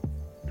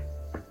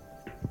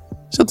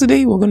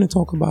today we're going to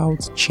talk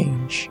about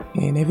change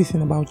and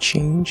everything about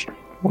change,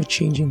 what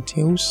change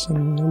entails,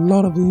 and a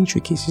lot of the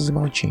intricacies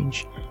about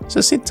change. So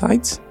sit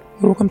tight.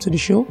 Welcome to the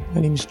show. My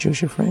name is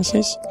Joshua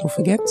Francis. Don't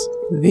forget,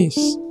 this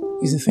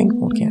is the Think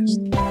Podcast.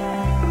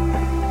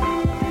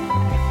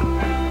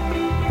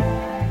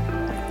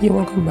 You're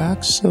welcome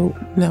back. So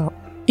now,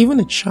 even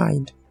a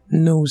child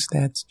knows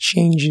that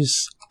change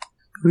is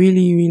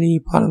really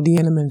part of the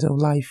element of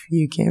life.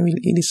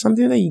 It is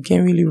something that you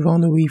can't really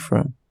run away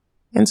from.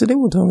 And today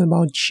we're talking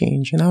about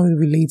change and how it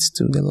relates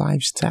to the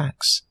life's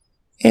tasks.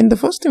 And the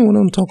first thing we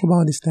want to talk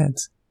about is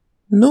that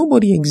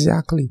nobody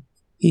exactly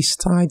is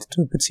tied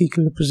to a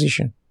particular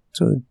position,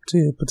 to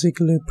a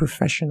particular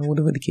profession, or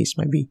whatever the case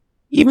might be,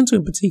 even to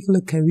a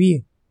particular career.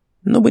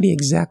 Nobody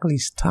exactly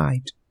is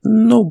tied.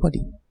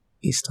 Nobody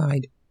is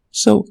tied.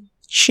 So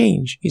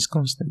change is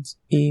constant.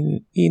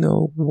 In,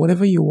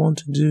 whatever you want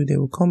to do,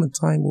 there will come a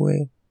time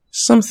where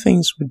some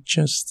things would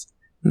just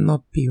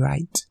not be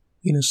right.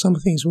 Some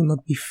things will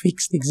not be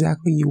fixed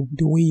exactly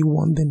the way you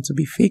want them to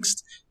be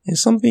fixed, and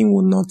something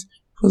will not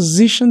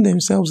position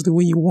themselves the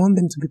way you want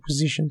them to be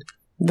positioned.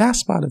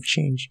 That's part of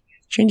change.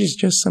 Change is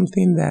just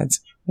something that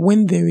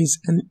when there is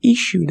an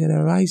issue that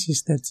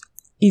arises that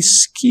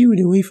is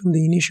skewed away from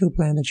the initial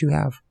plan that you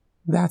have,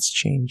 that's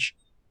change.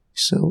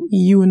 So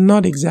you are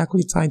not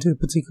exactly tied to a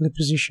particular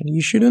position.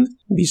 You shouldn't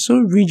be so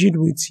rigid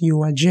with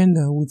your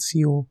agenda, with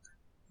your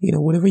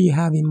whatever you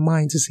have in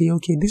mind to say,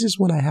 okay, this is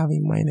what I have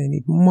in mind and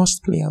it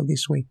must play out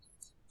this way.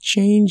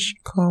 Change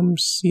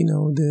comes,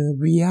 the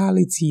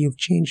reality of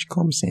change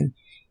comes in.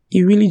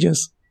 It really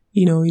just,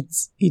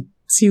 it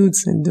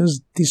tilts and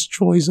just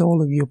destroys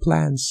all of your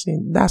plans.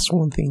 And that's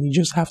one thing. You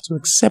just have to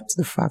accept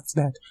the fact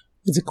that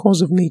it's a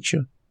course of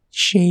nature.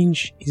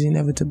 Change is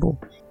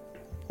inevitable.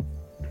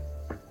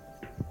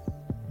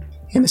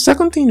 And the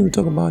second thing we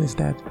talk about is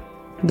that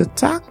the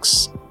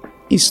task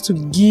is to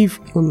give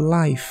your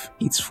life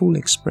its full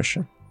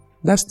expression.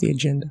 That's the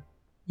agenda.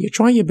 You're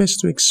trying your best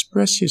to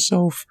express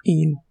yourself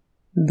in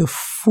the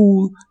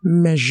full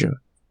measure.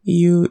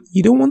 You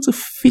don't want to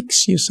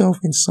fix yourself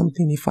in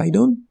something. If I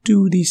don't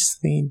do this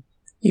thing,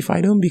 if I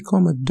don't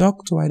become a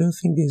doctor, I don't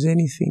think there's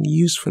anything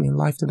useful in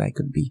life that I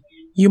could be.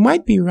 You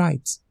might be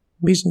right,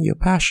 based on your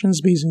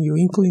passions, based on your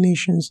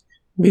inclinations,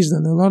 based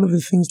on a lot of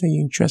the things that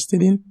you're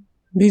interested in,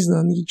 based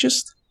on you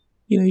just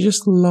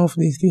love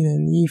this thing,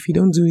 and if you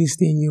don't do this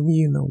thing,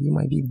 you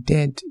might be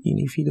dead,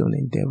 if you don't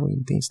endeavor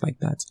in things like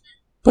that.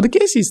 But the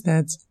case is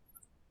that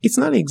it's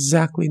not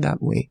exactly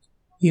that way.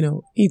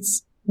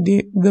 It's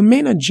the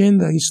main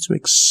agenda is to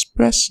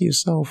express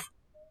yourself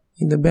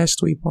in the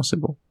best way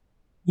possible.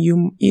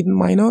 You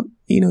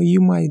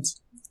might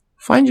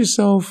find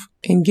yourself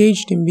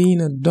engaged in being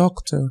a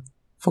doctor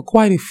for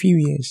quite a few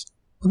years.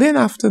 But then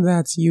after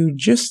that, you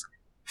just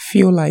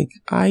feel like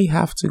I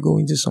have to go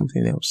into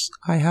something else.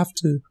 I have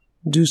to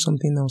do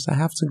something else. I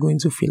have to go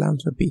into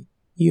philanthropy.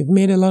 You've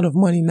made a lot of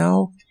money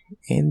now,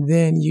 and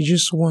then you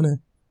just want to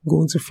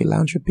go into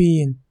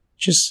philanthropy and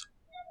just,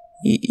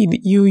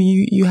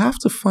 you have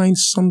to find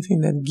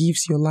something that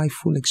gives your life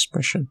full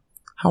expression.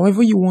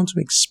 However you want to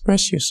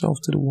express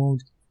yourself to the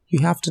world, you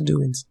have to do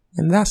it.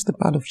 And that's the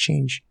part of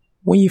change.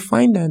 When you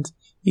find that,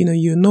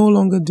 you're no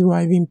longer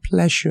deriving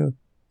pleasure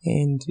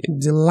and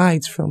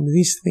delight from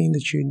this thing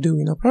that you're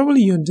doing, or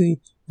probably you're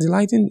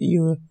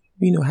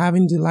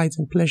having delight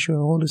and pleasure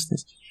and all those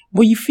things.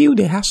 But you feel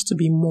there has to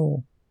be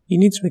more. You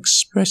need to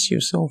express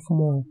yourself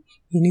more.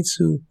 You need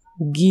to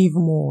give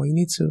more. You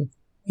need to,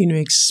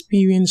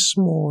 experience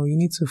more. You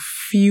need to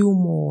feel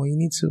more. You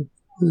need to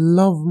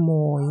love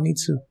more. You need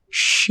to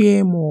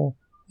share more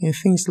and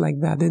things like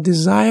that. The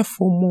desire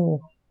for more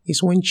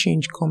is when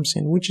change comes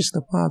in, which is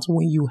the part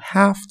when you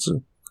have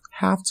to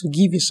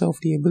give yourself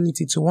the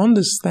ability to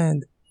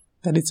understand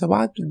that it's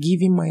about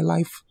giving my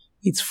life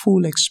its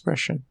full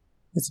expression.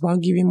 It's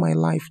about giving my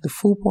life the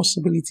full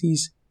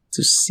possibilities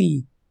to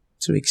see,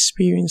 to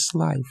experience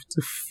life,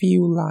 to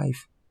feel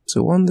life,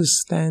 to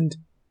understand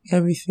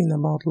everything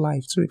about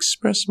life, to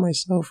express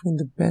myself in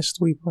the best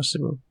way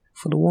possible,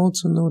 for the world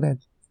to know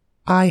that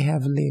I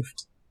have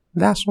lived.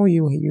 That's what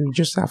you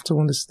just have to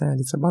understand.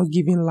 It's about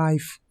giving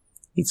life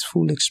its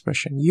full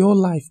expression. Your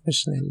life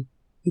personally,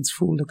 its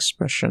full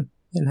expression,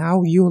 and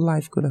how your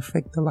life could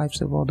affect the lives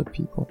of other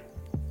people.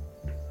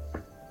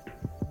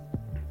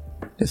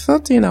 The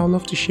third thing I would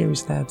love to share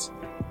is that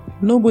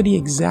nobody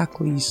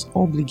exactly is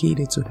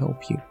obligated to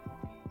help you.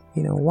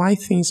 Why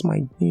things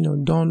might,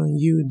 dawn on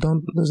you,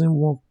 doesn't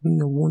work,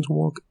 won't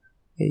work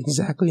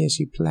exactly as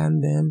you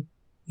planned them.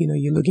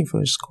 You're looking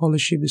for a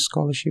scholarship, the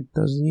scholarship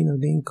doesn't,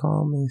 the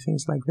income and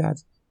things like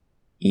that.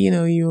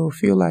 You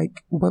feel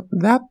like, but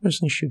that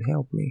person should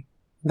help me.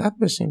 That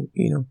person,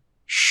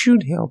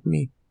 should help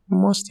me,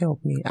 must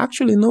help me.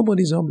 Actually,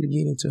 nobody's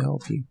obligated to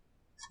help you,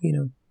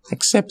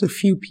 except a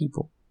few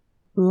people.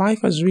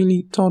 Life has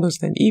really taught us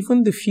that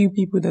even the few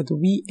people that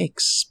we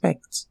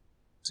expect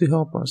to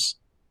help us,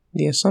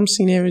 there are some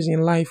scenarios in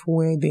life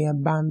where they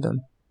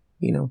abandon,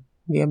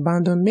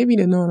 maybe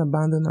they don't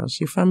abandon us.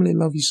 Your family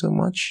love you so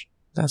much.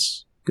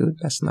 That's good.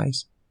 That's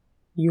nice.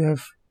 You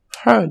have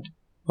heard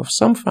of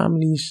some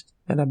families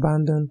that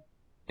abandon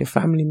their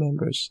family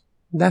members.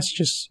 That's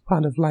just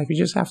part of life. You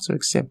just have to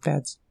accept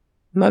that.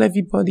 Not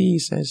everybody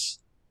is as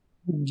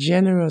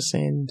generous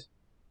and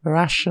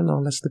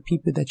rational as the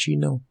people that you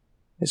know.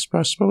 It's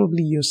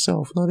probably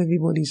yourself. Not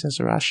everybody is as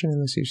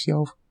rational as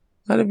yourself.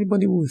 Not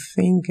everybody will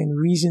think and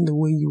reason the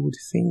way you would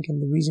think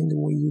and reason the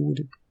way you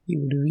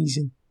would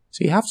reason.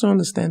 So you have to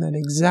understand that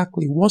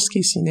exactly worst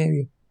case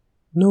scenario,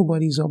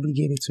 nobody is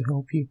obligated to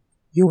help you.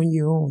 You're on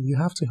your own. You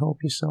have to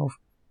help yourself.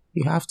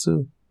 You have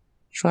to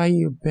try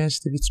your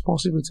best, if it's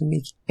possible, to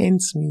make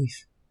ends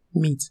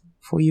meet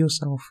for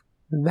yourself.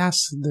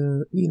 That's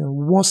the,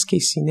 worst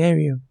case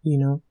scenario,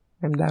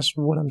 and that's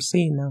what I'm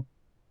saying now.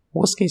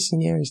 Worst case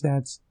scenario is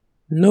that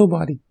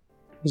nobody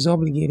is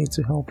obligated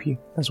to help you.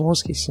 That's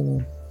worst case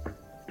scenario.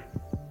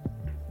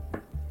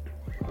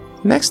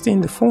 Next thing,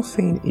 the fourth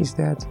thing is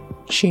that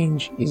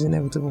change is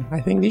inevitable.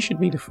 I think this should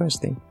be the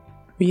first thing.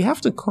 But you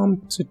have to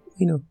come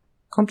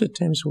to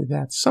terms with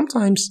that.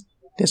 Sometimes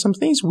there's some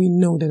things we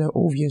know that are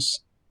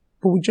obvious,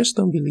 but we just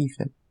don't believe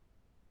them.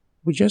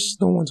 We just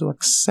don't want to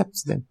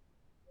accept them.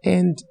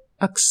 And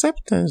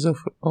acceptance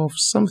of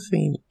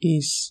something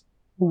is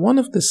one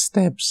of the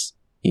steps,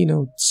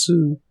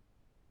 to,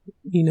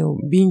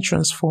 being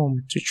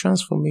transformed, to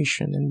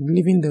transformation and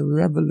living the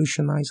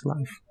revolutionized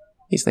life.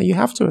 Is that you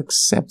have to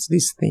accept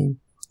this thing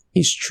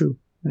is true.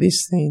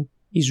 This thing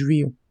is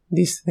real.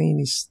 This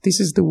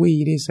is the way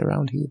it is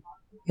around here.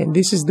 And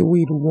this is the way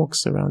it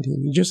works around here.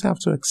 You just have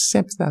to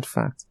accept that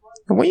fact.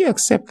 And when you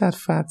accept that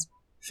fact,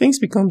 things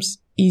becomes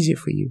easier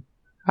for you.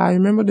 I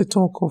remember the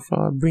talk of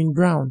Brené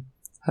Brown,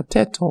 her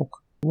TED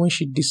talk, when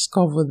she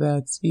discovered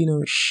that,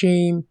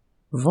 shame,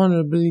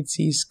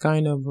 vulnerability is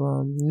kind of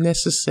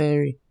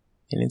necessary.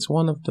 And it's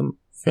one of the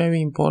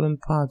very important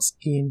parts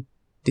in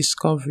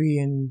discovery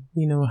and,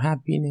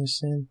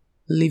 happiness and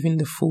living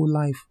the full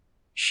life.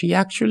 She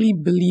actually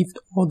believed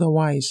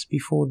otherwise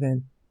before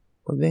then.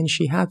 But then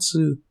she had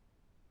to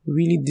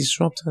really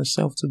disrupt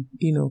herself to,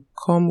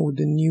 come with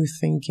a new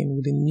thinking,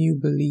 with a new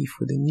belief,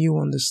 with a new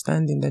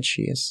understanding that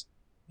she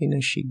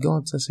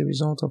got as a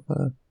result of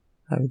her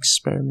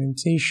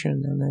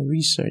experimentation and her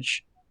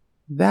research.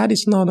 That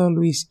is not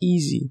always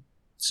easy,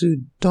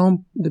 to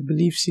dump the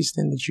belief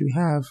system that you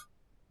have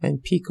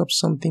and pick up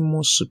something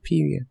more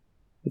superior.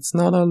 It's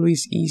not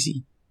always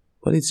easy,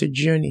 but it's a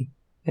journey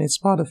and it's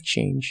part of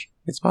change.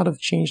 It's part of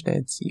change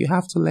that you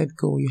have to let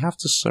go. You have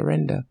to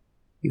surrender.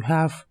 You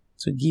have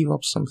to give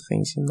up some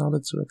things in order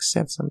to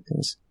accept some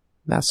things.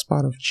 That's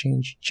part of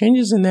change. Change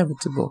is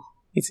inevitable.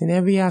 It's in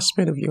every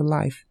aspect of your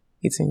life.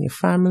 It's in your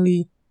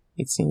family.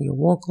 It's in your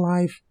work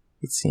life.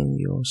 It's in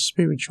your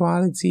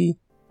spirituality.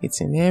 It's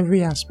in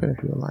every aspect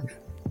of your life.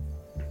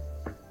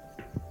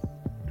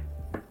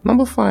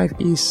 Number 5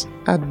 is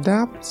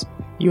adapt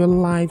your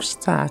life's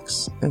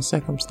tasks and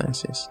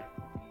circumstances.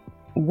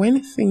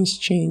 When things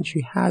change,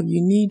 you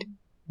need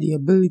the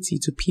ability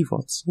to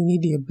pivot. You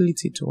need the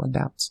ability to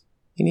adapt.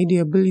 You need the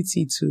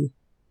ability to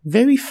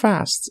very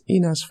fast,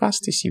 as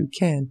fast as you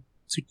can,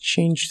 to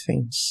change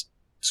things,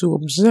 to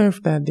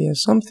observe that there are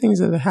some things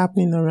that are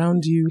happening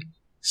around you,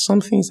 some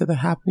things that are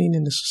happening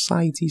in the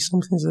society,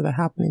 some things that are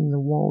happening in the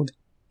world.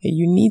 And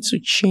you need to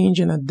change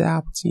and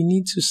adapt. You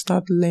need to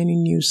start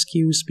learning new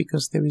skills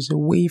because there is a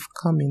wave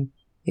coming.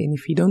 And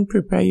if you don't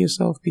prepare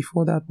yourself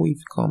before that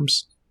wave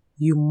comes,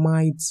 you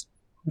might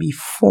be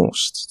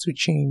forced to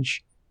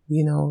change.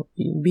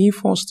 Being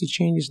forced to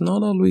change is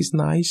not always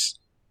nice.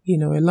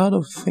 A lot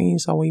of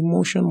things, our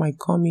emotion might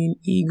come in,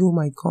 ego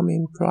might come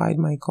in, pride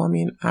might come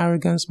in,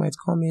 arrogance might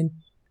come in.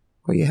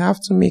 But you have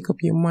to make up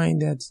your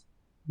mind that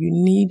you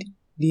need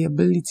the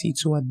ability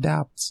to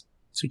adapt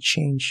to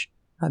change.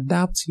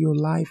 Adapt your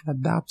life,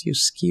 adapt your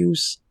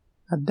skills,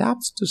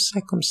 adapt to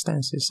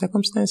circumstances.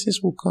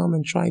 Circumstances will come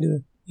and try to,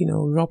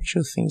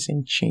 rupture things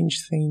and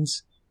change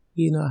things.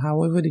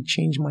 However the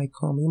change might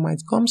come. It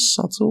might come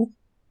subtle.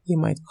 It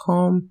might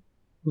come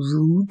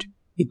rude.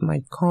 It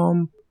might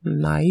come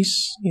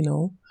nice,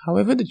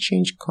 However the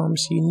change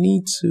comes, you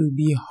need to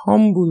be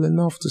humble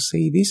enough to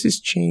say, this is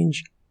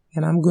change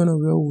and I'm going to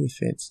roll with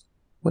it.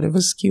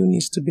 Whatever skill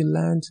needs to be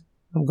learned,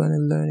 I'm going to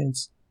learn it.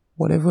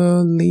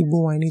 Whatever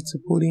label I need to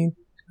put in,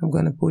 I'm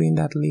going to put in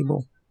that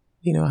label.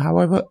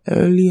 However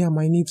early I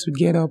might need to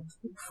get up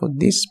for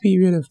this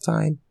period of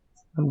time,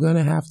 I'm going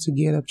to have to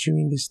get up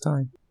during this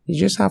time. You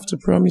just have to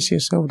promise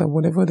yourself that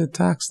whatever the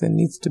task that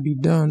needs to be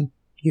done,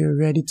 you're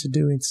ready to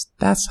do it.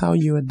 That's how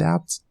you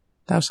adapt.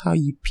 That's how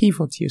you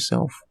pivot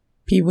yourself.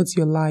 Pivot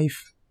your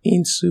life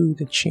into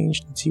the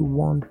change that you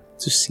want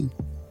to see.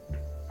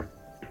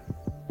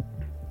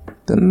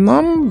 The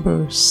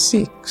number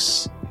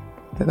 6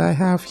 that I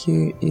have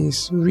here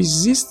is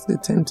resist the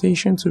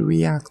temptation to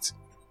react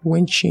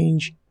when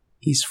change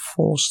is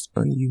forced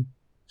on you.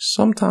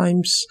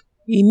 Sometimes,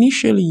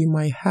 initially you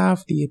might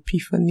have the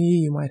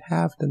epiphany, you might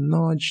have the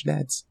nudge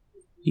that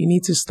you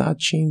need to start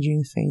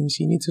changing things.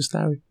 You need to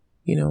start,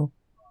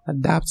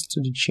 adapt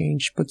to the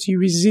change, but you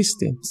resist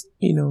it.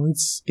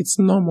 It's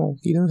normal.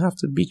 You don't have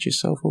to beat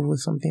yourself over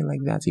something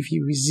like that if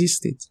you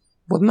resist it.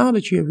 But now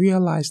that you have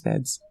realized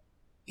that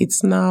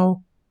it's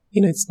now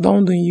it's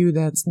dawned on you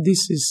that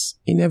this is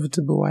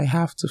inevitable. I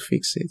have to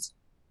fix it.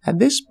 At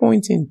this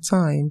point in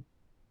time,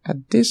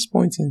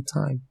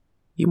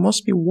 you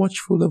must be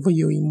watchful over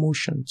your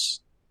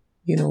emotions,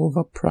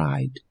 over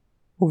pride,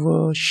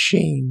 over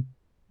shame,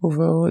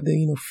 over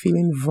the,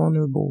 feeling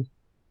vulnerable,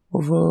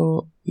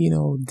 over,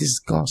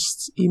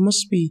 disgust. You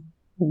must be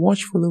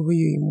watchful over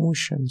your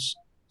emotions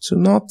to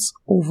not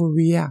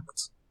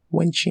overreact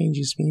when change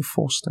is being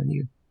forced on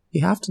you.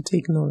 You have to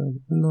take note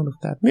of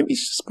that. Maybe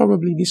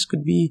this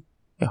could be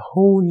a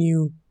whole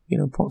new,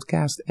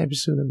 podcast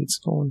episode of its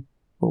own,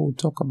 where we'll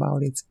talk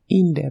about it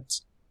in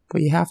depth.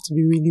 But you have to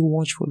be really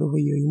watchful over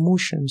your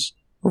emotions,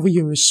 over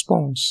your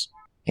response,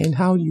 and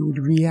how you would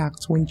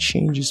react when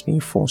change is being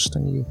forced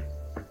on you.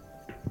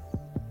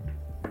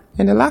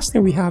 And the last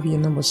thing we have here,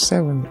 number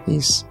 7,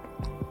 is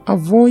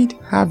avoid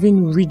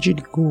having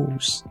rigid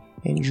goals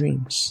and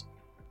dreams.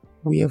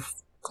 We have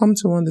come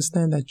to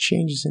understand that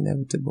change is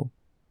inevitable.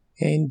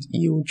 And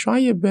you try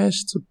your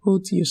best to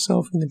put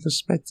yourself in the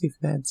perspective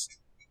that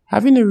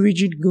having a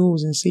rigid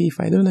goals and say, if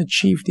I don't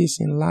achieve this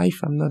in life,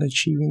 I'm not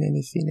achieving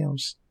anything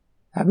else.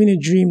 Having a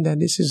dream that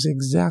this is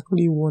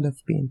exactly what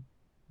I've been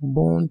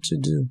born to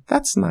do.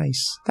 That's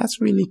nice. That's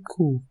really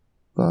cool.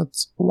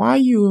 But while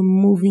you are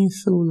moving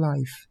through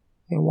life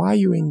and while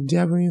you're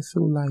endeavoring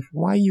through life,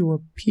 while you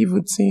are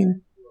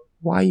pivoting,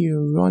 while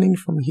you're running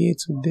from here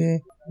to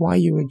there, while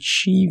you're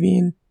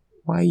achieving,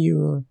 while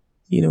you're,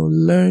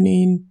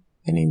 learning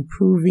and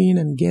improving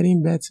and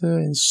getting better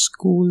and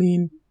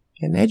schooling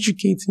and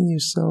educating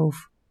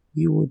yourself,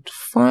 you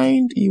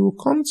will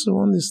come to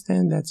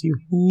understand that you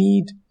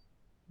need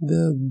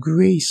the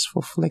grace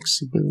for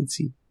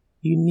flexibility.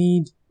 You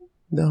need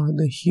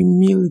the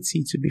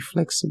humility to be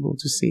flexible,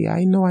 to say,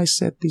 I know I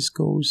set these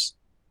goals.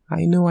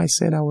 I know I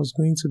said I was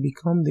going to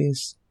become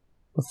this,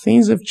 but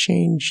things have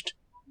changed.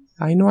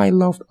 I know I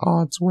loved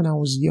art when I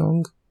was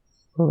young,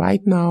 but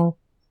right now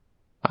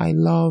I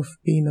love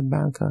being a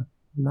banker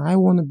and I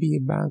want to be a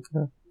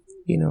banker.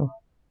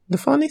 The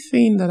funny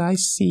thing that I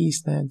see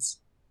is that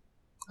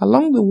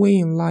along the way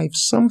in life,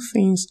 some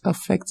things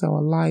affect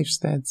our lives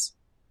that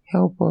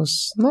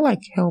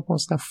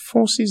that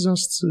forces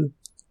us to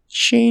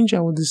change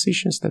our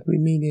decisions that we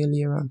made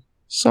earlier on.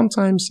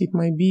 Sometimes it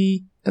might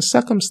be a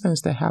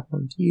circumstance that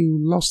happened. You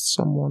lost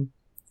someone.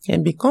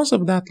 And because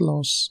of that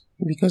loss,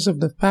 because of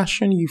the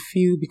passion you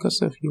feel,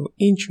 because of your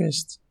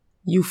interest,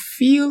 you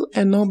feel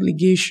an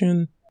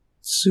obligation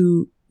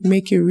to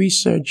make a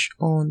research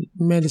on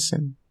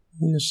medicine,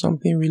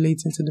 something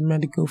relating to the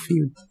medical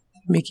field,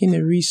 making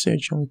a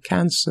research on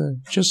cancer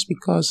just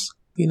because,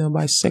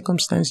 by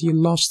circumstance you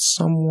lost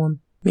someone.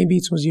 Maybe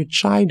it was your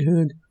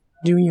childhood.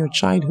 During your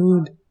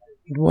childhood,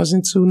 it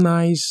wasn't too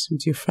nice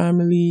with your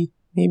family.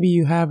 Maybe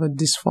you have a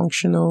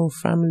dysfunctional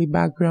family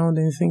background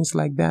and things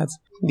like that.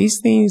 These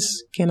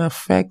things can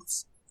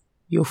affect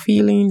your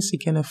feelings.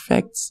 It can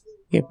affect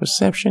your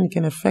perception. It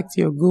can affect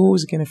your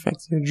goals. It can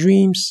affect your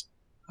dreams.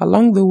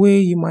 Along the way,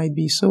 you might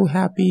be so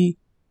happy.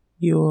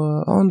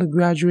 You're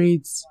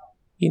undergraduate.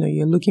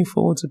 You're looking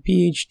forward to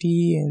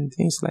PhD and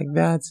things like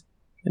that.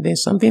 And then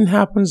something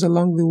happens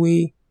along the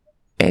way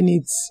and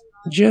it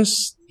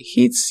just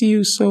hits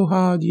you so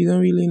hard you don't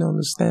really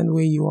understand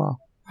where you are.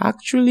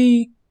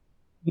 Actually,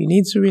 you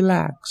need to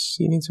relax.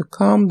 You need to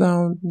calm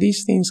down.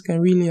 These things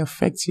can really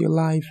affect your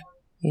life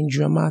in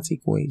dramatic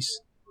ways.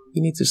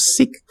 You need to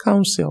seek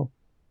counsel.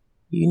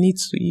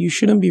 You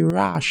shouldn't be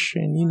rash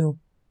and,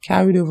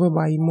 carried over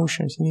by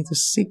emotions. You need to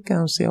seek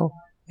counsel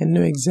and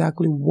know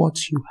exactly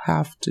what you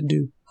have to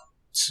do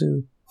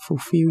to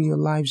fulfill your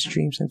life's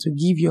dreams and to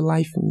give your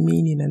life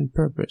meaning and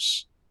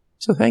purpose.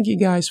 So thank you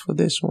guys for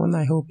this one.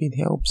 I hope it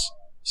helps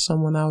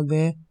someone out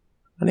there.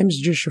 My name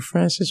is Joshua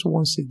Francis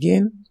once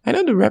again. I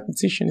know the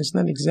repetition is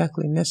not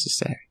exactly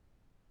necessary,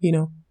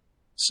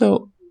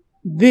 So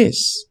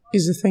this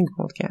is the Think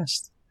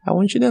Podcast. I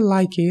want you to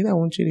like it. I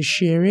want you to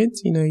share it.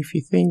 If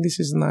you think this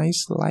is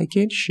nice, like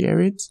it, share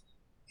it,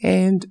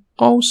 and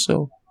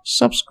also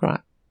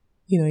subscribe.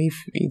 If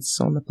it's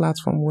on the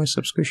platform where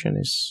subscription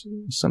is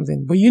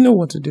something, but you know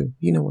what to do.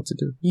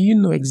 You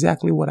know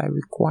exactly what I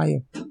require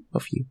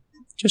of you.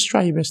 Just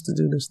try your best to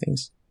do those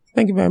things.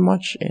 Thank you very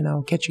much, and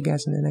I'll catch you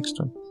guys in the next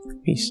one.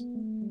 Peace.